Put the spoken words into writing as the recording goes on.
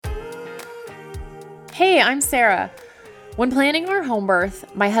Hey, I'm Sarah. When planning our home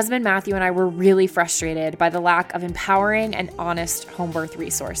birth, my husband Matthew and I were really frustrated by the lack of empowering and honest home birth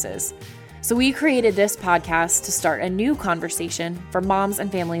resources. So we created this podcast to start a new conversation for moms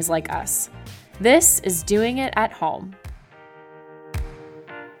and families like us. This is Doing It at Home.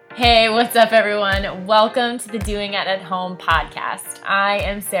 Hey, what's up, everyone? Welcome to the Doing It at Home podcast. I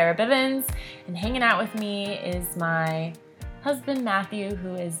am Sarah Bivens, and hanging out with me is my husband Matthew,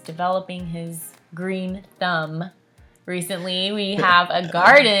 who is developing his green thumb. Recently, we have a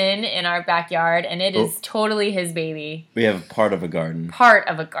garden in our backyard, and it is totally his baby. We have part of a garden. Part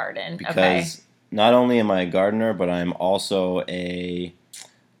of a garden, because not only am I a gardener, but I'm also a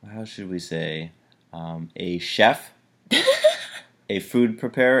chef, a food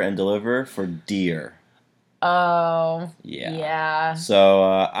preparer and deliverer for deer. Oh, yeah. So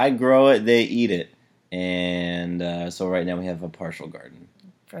I grow it, they eat it, and so right now we have a partial garden.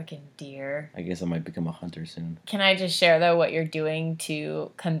 Frickin' deer. I guess I might become a hunter soon. Can I just share, though, what you're doing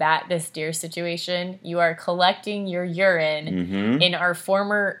to combat this deer situation? You are collecting your urine in our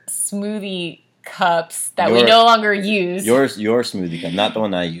former smoothie cups that we no longer use. Your smoothie cup, not the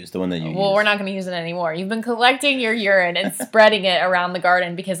one I use, the one that you use. Well, we're not going to use it anymore. You've been collecting your urine and spreading it around the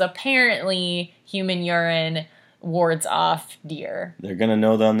garden because apparently human urine wards off deer. They're going to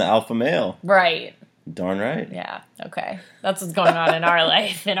know that I'm the alpha male. Right. Darn right. Yeah, okay. That's what's going on in our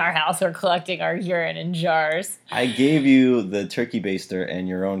life, in our house. We're collecting our urine in jars. I gave you the turkey baster and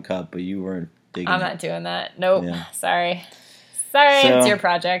your own cup, but you weren't digging I'm it. not doing that. Nope. Yeah. Sorry, it's your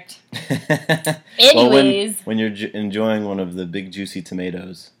project. Anyways. Well, when you're enjoying one of the big juicy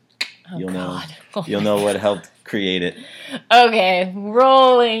tomatoes, you'll know what helped create it. Okay,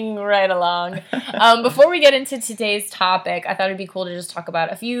 rolling right along. Before we get into today's topic, I thought it'd be cool to just talk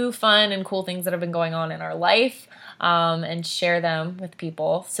about a few fun and cool things that have been going on in our life and share them with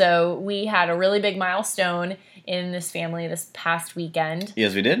people. So we had a really big milestone in this family this past weekend.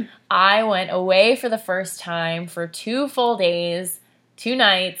 Yes, we did. I went away for the first time for 2 full days, 2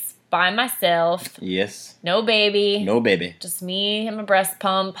 nights, by myself. Yes. No baby. No baby. Just me and my breast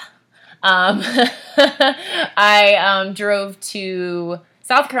pump. I drove to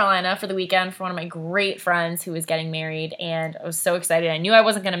South Carolina for the weekend for one of my great friends who was getting married, and I was so excited. I knew I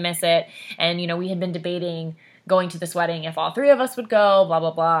wasn't going to miss it, and, we had been debating going to this wedding if all 3 of us would go, blah,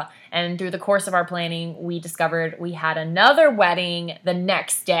 blah, blah. And through the course of our planning, we discovered we had another wedding the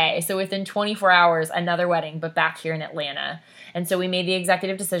next day. So within 24 hours, another wedding, but back here in Atlanta. And so we made the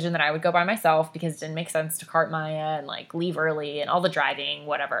executive decision that I would go by myself because it didn't make sense to cart Maya and leave early and all the driving,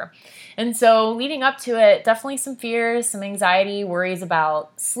 whatever. And so leading up to it, definitely some fears, some anxiety, worries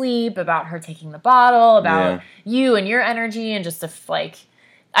about sleep, about her taking the bottle, about you and your energy, and just I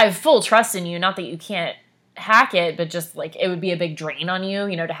have full trust in you, not that you can't hack it, but just it would be a big drain on you,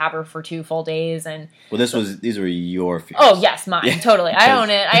 to have her for 2 full days. And these were your fears. Oh yes, mine, totally. I own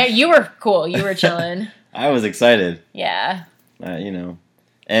it. You were cool. You were chilling. I was excited. Yeah.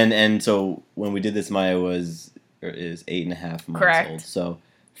 And so when we did this, Maya is 8.5 months Correct. old. So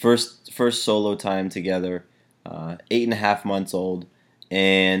first solo time together, 8.5 months old,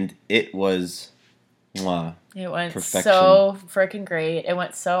 and it was it went perfection. So freaking great. It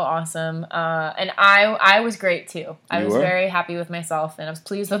went so awesome. And I was great too. I was very happy with myself, and I was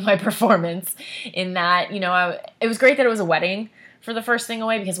pleased with my performance in that, it was great that it was a wedding for the first thing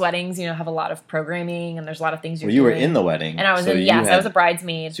away, because weddings, have a lot of programming and there's a lot of things you're doing. You were in the wedding. And I was I was a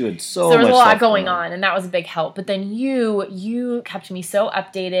bridesmaid. So you had so there was a lot going on, and that was a big help. But then you kept me so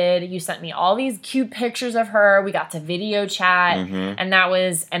updated. You sent me all these cute pictures of her. We got to video chat, and that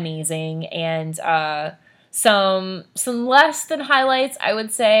was amazing. And some less than highlights, I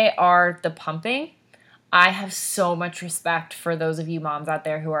would say, are the pumping. I have so much respect for those of you moms out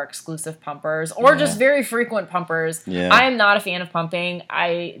there who are exclusive pumpers or just very frequent pumpers. Yeah. I am not a fan of pumping.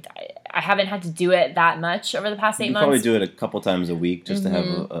 I haven't had to do it that much over the past 8 months. You probably do it a couple times a week just to have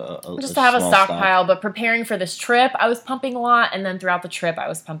a stockpile. But preparing for this trip, I was pumping a lot, and then throughout the trip, I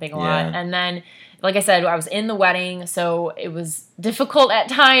was pumping a lot, and then. Like I said, I was in the wedding, so it was difficult at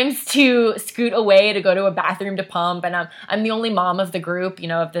times to scoot away to go to a bathroom to pump, and I'm the only mom of the group,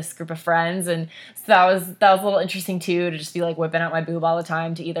 of this group of friends, and so that was a little interesting too, to just be whipping out my boob all the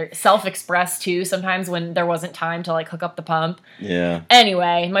time to either self-express too, sometimes when there wasn't time to hook up the pump. Yeah.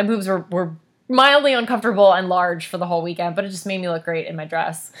 Anyway, my boobs were mildly uncomfortable and large for the whole weekend, but it just made me look great in my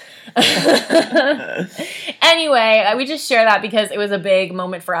dress. Anyway, we just share that because it was a big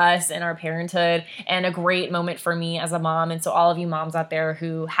moment for us in our parenthood and a great moment for me as a mom. And so all of you moms out there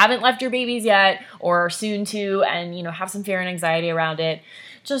who haven't left your babies yet or are soon to and, have some fear and anxiety around it,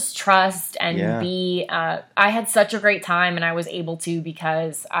 just trust and be, I had such a great time and I was able to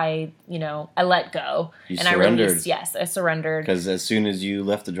because I let go. You and surrendered. I released, yes, I surrendered. Because as soon as you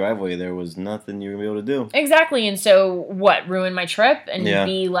left the driveway, there was nothing you were going to be able to do. Exactly. And so ruin my trip and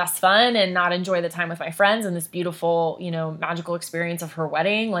be less fun and not enjoy the time with my friends and this beautiful, magical experience of her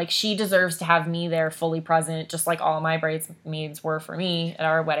wedding. Like she deserves to have me there fully present, just like all my bridesmaids were for me at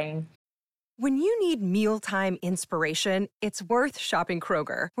our wedding. When you need mealtime inspiration, it's worth shopping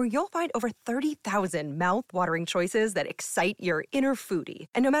Kroger, where you'll find over 30,000 mouth-watering choices that excite your inner foodie.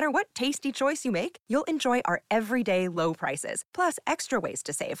 And no matter what tasty choice you make, you'll enjoy our everyday low prices, plus extra ways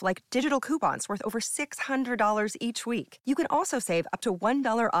to save, like digital coupons worth over $600 each week. You can also save up to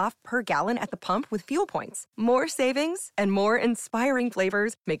 $1 off per gallon at the pump with fuel points. More savings and more inspiring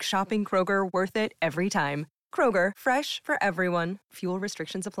flavors make shopping Kroger worth it every time. Kroger, fresh for everyone. Fuel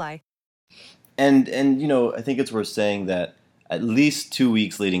restrictions apply. And I think it's worth saying that at least 2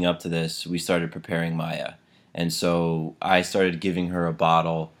 weeks leading up to this, we started preparing Maya. And so I started giving her a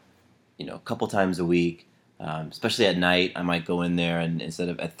bottle, a couple times a week, especially at night. I might go in there and instead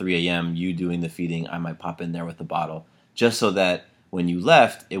of at 3 a.m., you doing the feeding, I might pop in there with the bottle just so that when you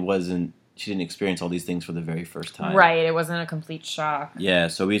left, she didn't experience all these things for the very first time. Right. It wasn't a complete shock. Yeah.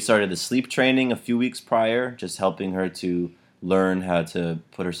 So we started the sleep training a few weeks prior, just helping her to learn how to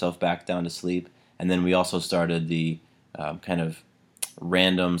put herself back down to sleep. And then we also started the kind of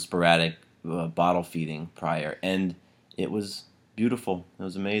random, sporadic bottle feeding prior. And it was beautiful. It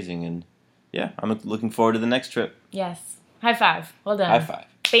was amazing. And yeah, I'm looking forward to the next trip. Yes. High five. Well done. High five.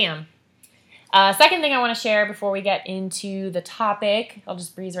 Bam. Second thing I want to share before we get into the topic, I'll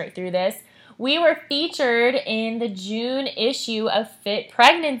just breeze right through this. We were featured in the June issue of Fit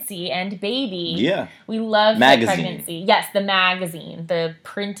Pregnancy and Baby. Yeah. We love magazine. Fit Pregnancy. Yes, the magazine, the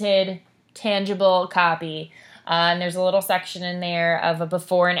printed, tangible copy. And there's a little section in there of a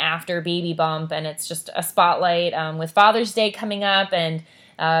before and after baby bump, and it's just a spotlight with Father's Day coming up, and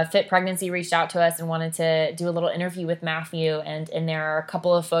Fit Pregnancy reached out to us and wanted to do a little interview with Matthew, and in there are a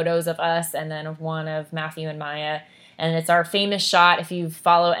couple of photos of us and then one of Matthew and Maya. And it's our famous shot. If you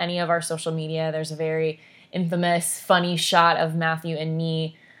follow any of our social media, there's a very infamous, funny shot of Matthew and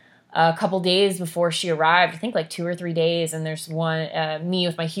me a couple days before she arrived. I think like 2 or 3 days. And there's one, me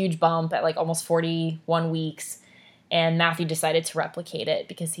with my huge bump at like almost 41 weeks. And Matthew decided to replicate it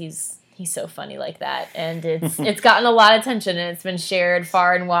because he's so funny like that. And it's gotten a lot of attention and it's been shared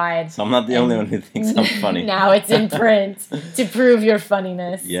far and wide. So I'm not the only one who thinks I'm funny. Now it's in print to prove your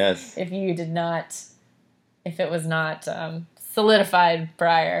funniness. Yes. If it was not solidified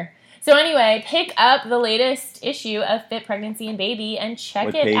prior. So anyway, pick up the latest issue of Fit Pregnancy and Baby and check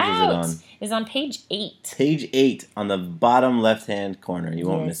What it page out. is it on? It's on page 8. Page 8 on the bottom left-hand corner. You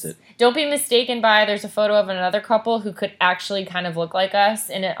won't miss it. Don't be mistaken by there's a photo of another couple who could actually kind of look like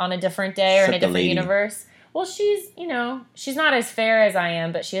us on a different day or in a different universe. Well, she's not as fair as I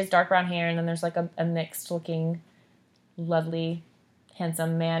am, but she has dark brown hair, and then there's like a mixed-looking, lovely,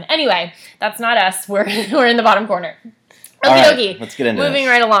 handsome man. Anyway, that's not us. We're in the bottom corner. Okay, let's get into Moving this.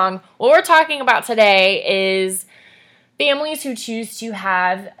 right along. What we're talking about today is families who choose to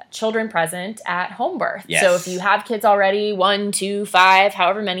have children present at home birth. Yes. So if you have kids already, 1, 2, 5,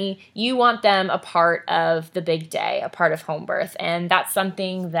 however many, you want them a part of the big day, a part of home birth. And that's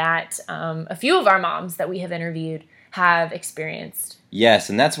something that a few of our moms that we have interviewed have experienced. Yes,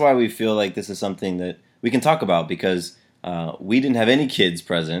 and that's why we feel like this is something that we can talk about because we didn't have any kids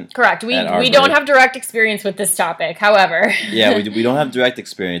present. Correct. We don't have direct experience with this topic, however. Yeah, we don't have direct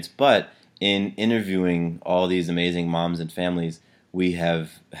experience, but in interviewing all these amazing moms and families, we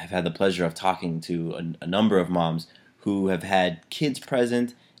have had the pleasure of talking to a number of moms who have had kids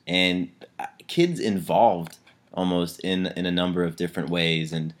present and kids involved almost in a number of different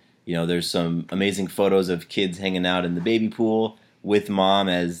ways. And, there's some amazing photos of kids hanging out in the baby pool with mom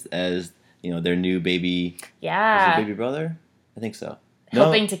as their new baby. Yeah. Was it baby brother? I think so.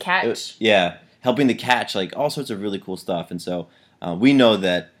 Helping to catch. Helping to catch, like all sorts of really cool stuff. And so we know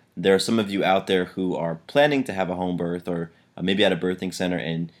that there are some of you out there who are planning to have a home birth or maybe at a birthing center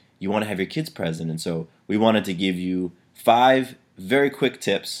and you want to have your kids present. And so we wanted to give you 5 very quick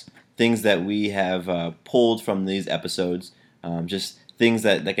tips, things that we have pulled from these episodes, just things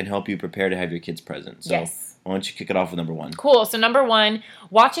that can help you prepare to have your kids present. So yes. Why don't you kick it off with number 1? Cool. So number 1,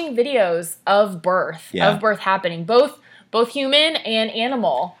 watching videos of birth happening, both both human and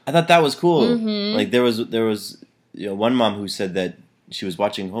animal. I thought that was cool. Mm-hmm. Like there was one mom who said that she was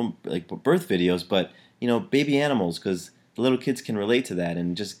watching birth videos, but baby animals, because the little kids can relate to that,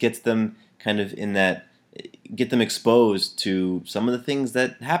 and just gets them kind of get them exposed to some of the things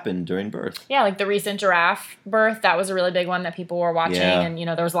that happen during birth. Yeah, like the recent giraffe birth, that was a really big one that people were watching, and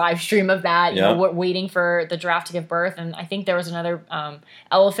there was a live stream of that, waiting for the giraffe to give birth, and I think there was another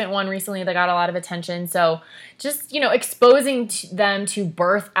elephant one recently that got a lot of attention. So just, exposing them to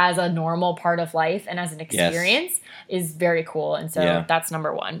birth as a normal part of life and as an experience is very cool, and so that's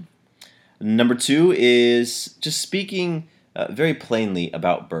number one. Number two is just speaking very plainly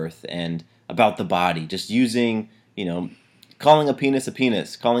about birth and about the body, just using, calling a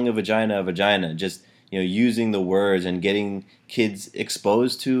penis, calling a vagina, just, using the words and getting kids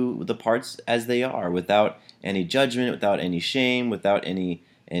exposed to the parts as they are, without any judgment, without any shame, without any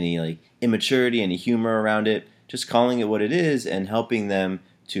like immaturity, any humor around it, just calling it what it is and helping them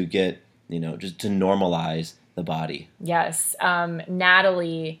to get, just to normalize the body. Yes.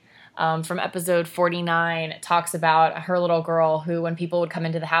 Natalie from episode 49 talks about her little girl who, when people would come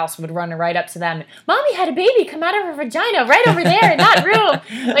into the house, would run right up to them. Mommy had a baby come out of her vagina right over there in that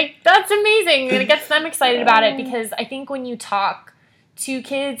room. Like, that's amazing. And it gets them excited about it, because I think when you talk to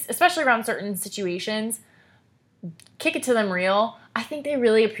kids, especially around certain situations, kick it to them real, I think they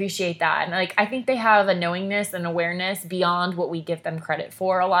really appreciate that. And I think they have a knowingness and awareness beyond what we give them credit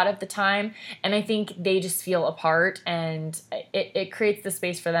for a lot of the time. And I think they just feel a part, and it creates the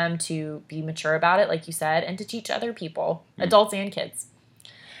space for them to be mature about it, like you said, and to teach other people, adults and kids.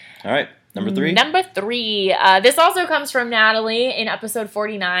 All right. Number three. This also comes from Natalie in episode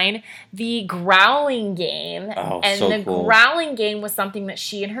 49, the growling game. Oh, and so the cool. growling game was something that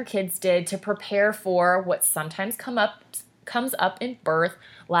she and her kids did to prepare for what sometimes comes up in birth,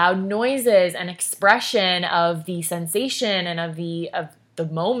 loud noises and expression of the sensation and of the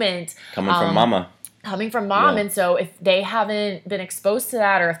moment. Coming from mama. And so if they haven't been exposed to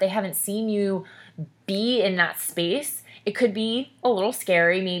that, or if they haven't seen you be in that space, it could be a little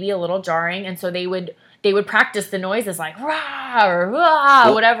scary, maybe a little jarring, and so they would practice the noises like rah or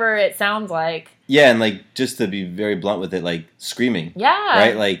rah, whatever it sounds like. Yeah, and like, just to be very blunt with it, like screaming. Yeah,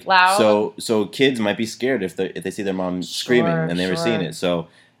 right. Like loud. So kids might be scared if they see their mom screaming and they were seeing it. So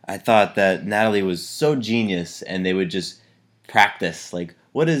I thought that Natalie was so genius, and they would just practice like,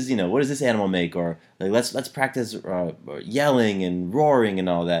 what does this animal make, or like let's practice yelling and roaring and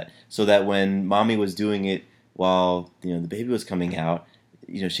all that, so that when mommy was doing it while the baby was coming out,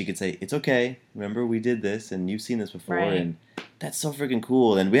 she could say, it's okay, remember we did this and you've seen this before. Right. And that's so freaking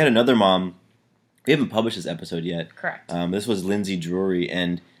cool. And we had another mom, we haven't published this episode yet. Correct. This was Lindsay Drury,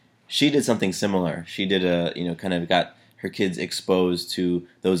 and she did something similar. She did kind of got her kids exposed to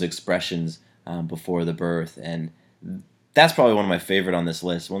those expressions before the birth, and that's probably one of my favorite on this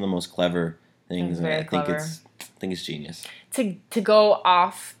list, one of the most clever things. Very clever. I think it's genius. To go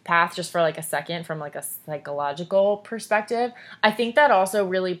off path just for like a second from like a psychological perspective, I think that also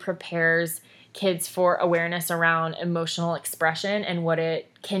really prepares kids for awareness around emotional expression and what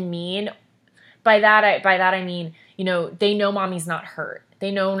it can mean. By that I mean, they know mommy's not hurt.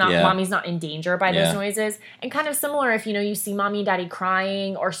 They know mommy's not in danger by those noises. And kind of similar, if you see mommy and daddy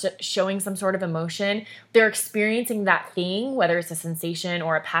crying or showing some sort of emotion, they're experiencing that thing, whether it's a sensation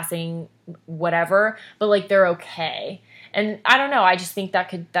or a passing whatever, but like they're okay. And I don't know, I just think that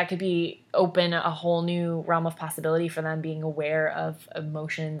could be open a whole new realm of possibility for them, being aware of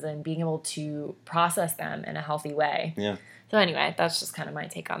emotions and being able to process them in a healthy way. Yeah. So anyway, that's just kind of my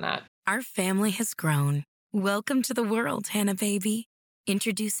take on that. Our family has grown. Welcome to the world, Hannah baby.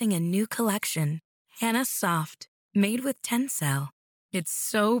 Introducing a new collection, Hannah Soft, made with Tencel. It's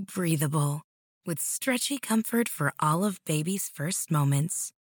so breathable, with stretchy comfort for all of baby's first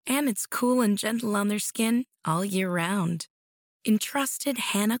moments. And it's cool and gentle on their skin all year round. Entrusted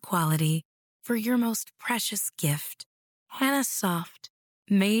Hannah quality for your most precious gift. Hannah Soft,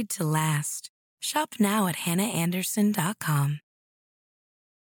 made to last. Shop now at hannahanderson.com.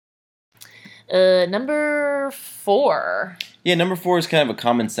 Number 4. Yeah, number 4 is kind of a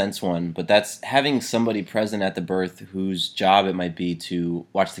common sense one, but that's having somebody present at the birth whose job it might be to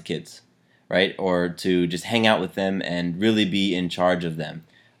watch the kids, right? Or to just hang out with them and really be in charge of them.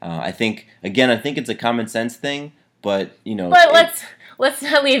 I think it's a common sense thing, but let's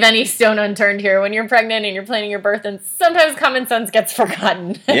not leave any stone unturned here. When you're pregnant and you're planning your birth, and sometimes common sense gets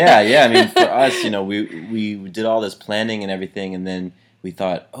forgotten. yeah. I mean, for us, we did all this planning and everything, and then we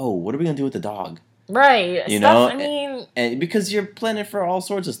thought, oh, what are we gonna do with the dog? Right. And because you're planning for all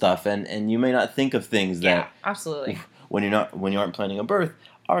sorts of stuff, and you may not think of things that absolutely when you aren't planning a birth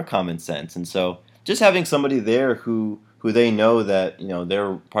are common sense. And so just having somebody there who they know that,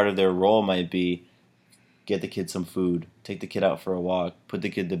 their part of their role might be get the kid some food, take the kid out for a walk, put the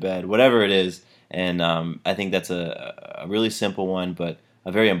kid to bed, whatever it is. And I think that's a really simple one, but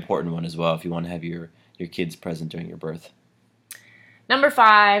a very important one as well if you want to have your kids present during your birth. Number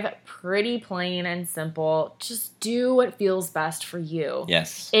 5, pretty plain and simple. Just do what feels best for you.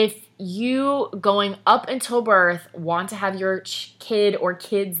 Yes. If you, going up until birth, want to have your kid or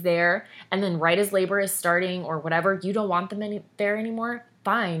kids there, and then right as labor is starting or whatever, you don't want them there anymore,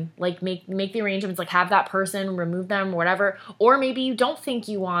 fine. Like, make the arrangements, like have that person, remove them, whatever. Or maybe you don't think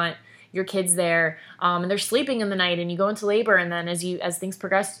you want your kids there, and they're sleeping in the night, and you go into labor, and then as things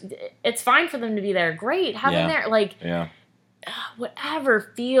progress, it's fine for them to be there. Great, have them there. Like,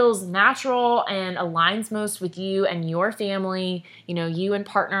 whatever feels natural and aligns most with you and your family. You and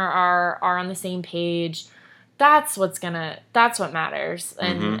partner are on the same page. That's what matters,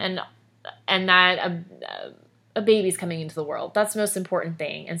 and that a baby's coming into the world. That's the most important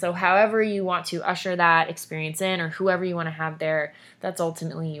thing. And so however you want to usher that experience in, or whoever you want to have there, that's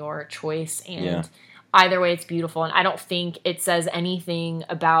ultimately your choice. And either way, it's beautiful. And I don't think it says anything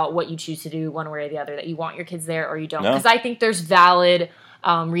about what you choose to do one way or the other, that you want your kids there or you don't. Because I think there's valid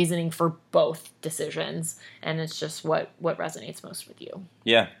reasoning for both decisions. And it's just what resonates most with you.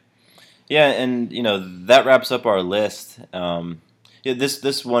 Yeah. Yeah, and, that wraps up our list.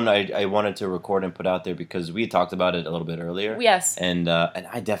 This one I wanted to record and put out there because we talked about it a little bit earlier. Yes. And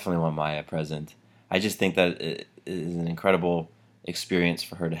I definitely want Maya present. I just think that it is an incredible experience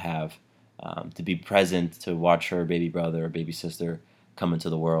for her to have, to be present, to watch her baby brother or baby sister come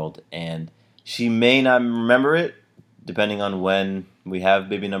into the world. And she may not remember it, depending on when we have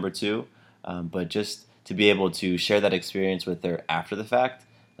baby number 2, but just to be able to share that experience with her after the fact,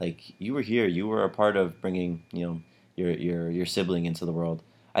 like, you were here, you were a part of bringing, your sibling into the world,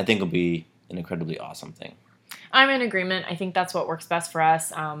 I think will be an incredibly awesome thing. I'm in agreement. I think that's what works best for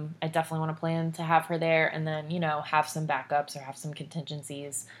us. I definitely want to plan to have her there, and then, have some backups or have some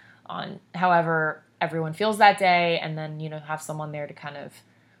contingencies on however everyone feels that day, and then, have someone there to kind of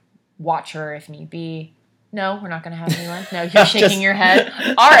watch her if need be. No, we're not going to have anyone. No, you're shaking your head.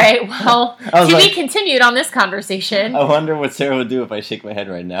 All right, well, to be continued on this conversation. I wonder what Sarah would do if I shake my head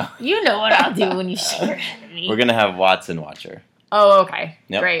right now. You know what I'll do when you shake your head at me. We're going to have Watson watch her. Oh, okay.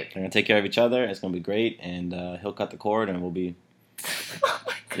 Yep. Great. They're going to take care of each other. It's going to be great, and he'll cut the cord, and we'll be... Oh,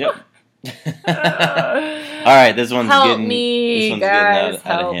 my God. Yep. All right, this one's getting out of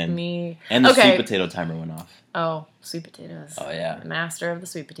hand. Me. And the sweet potato timer went off. Oh, sweet potatoes. Oh, yeah. The master of the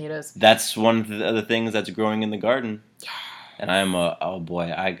sweet potatoes. That's one of the other things that's growing in the garden. Yeah. And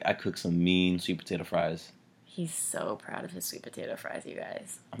I cook some mean sweet potato fries. He's so proud of his sweet potato fries, you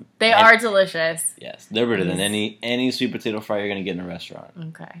guys. They are delicious. Yes, they're better than any sweet potato fry you're going to get in a restaurant.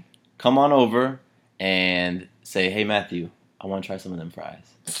 Okay. Come on over and say, hey, Matthew, I want to try some of them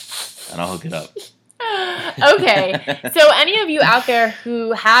fries. And I'll hook it up. Okay, so any of you out there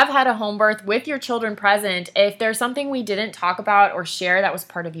who have had a home birth with your children present, if there's something we didn't talk about or share that was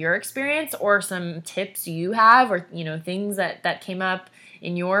part of your experience, or some tips you have, or things that came up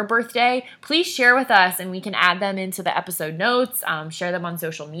in your birthday, please share with us and we can add them into the episode notes, share them on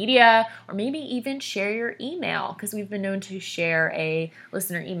social media, or maybe even share your email, because we've been known to share a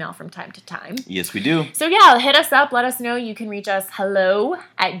listener email from time to time. Yes, we do. So yeah, hit us up. Let us know. You can reach us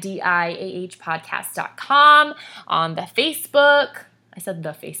hello@diahpodcast.com, on the Facebook. I said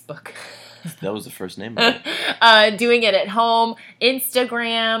the Facebook. That was the first name. Doing it at home,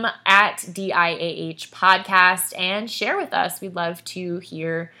 Instagram @DIAH podcast, and share with us. We'd love to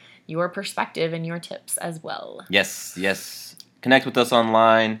hear your perspective and your tips as well. Yes. Connect with us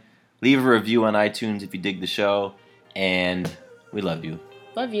online. Leave a review on iTunes if you dig the show. And we love you.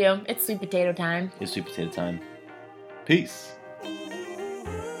 Love you. It's sweet potato time. It's sweet potato time. Peace.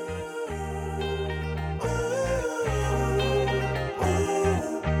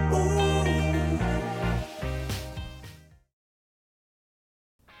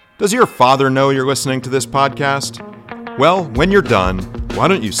 Does your father know you're listening to this podcast? Well, when you're done, why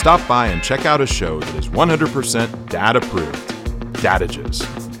don't you stop by and check out a show that is 100% dad-approved, Dadages.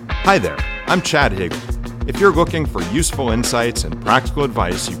 Hi there, I'm Chad Hagel. If you're looking for useful insights and practical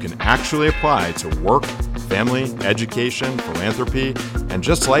advice you can actually apply to work, family, education, philanthropy, and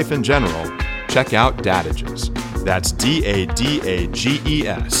just life in general, check out Dadages. That's DADAGES,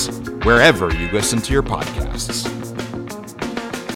 wherever you listen to your podcasts.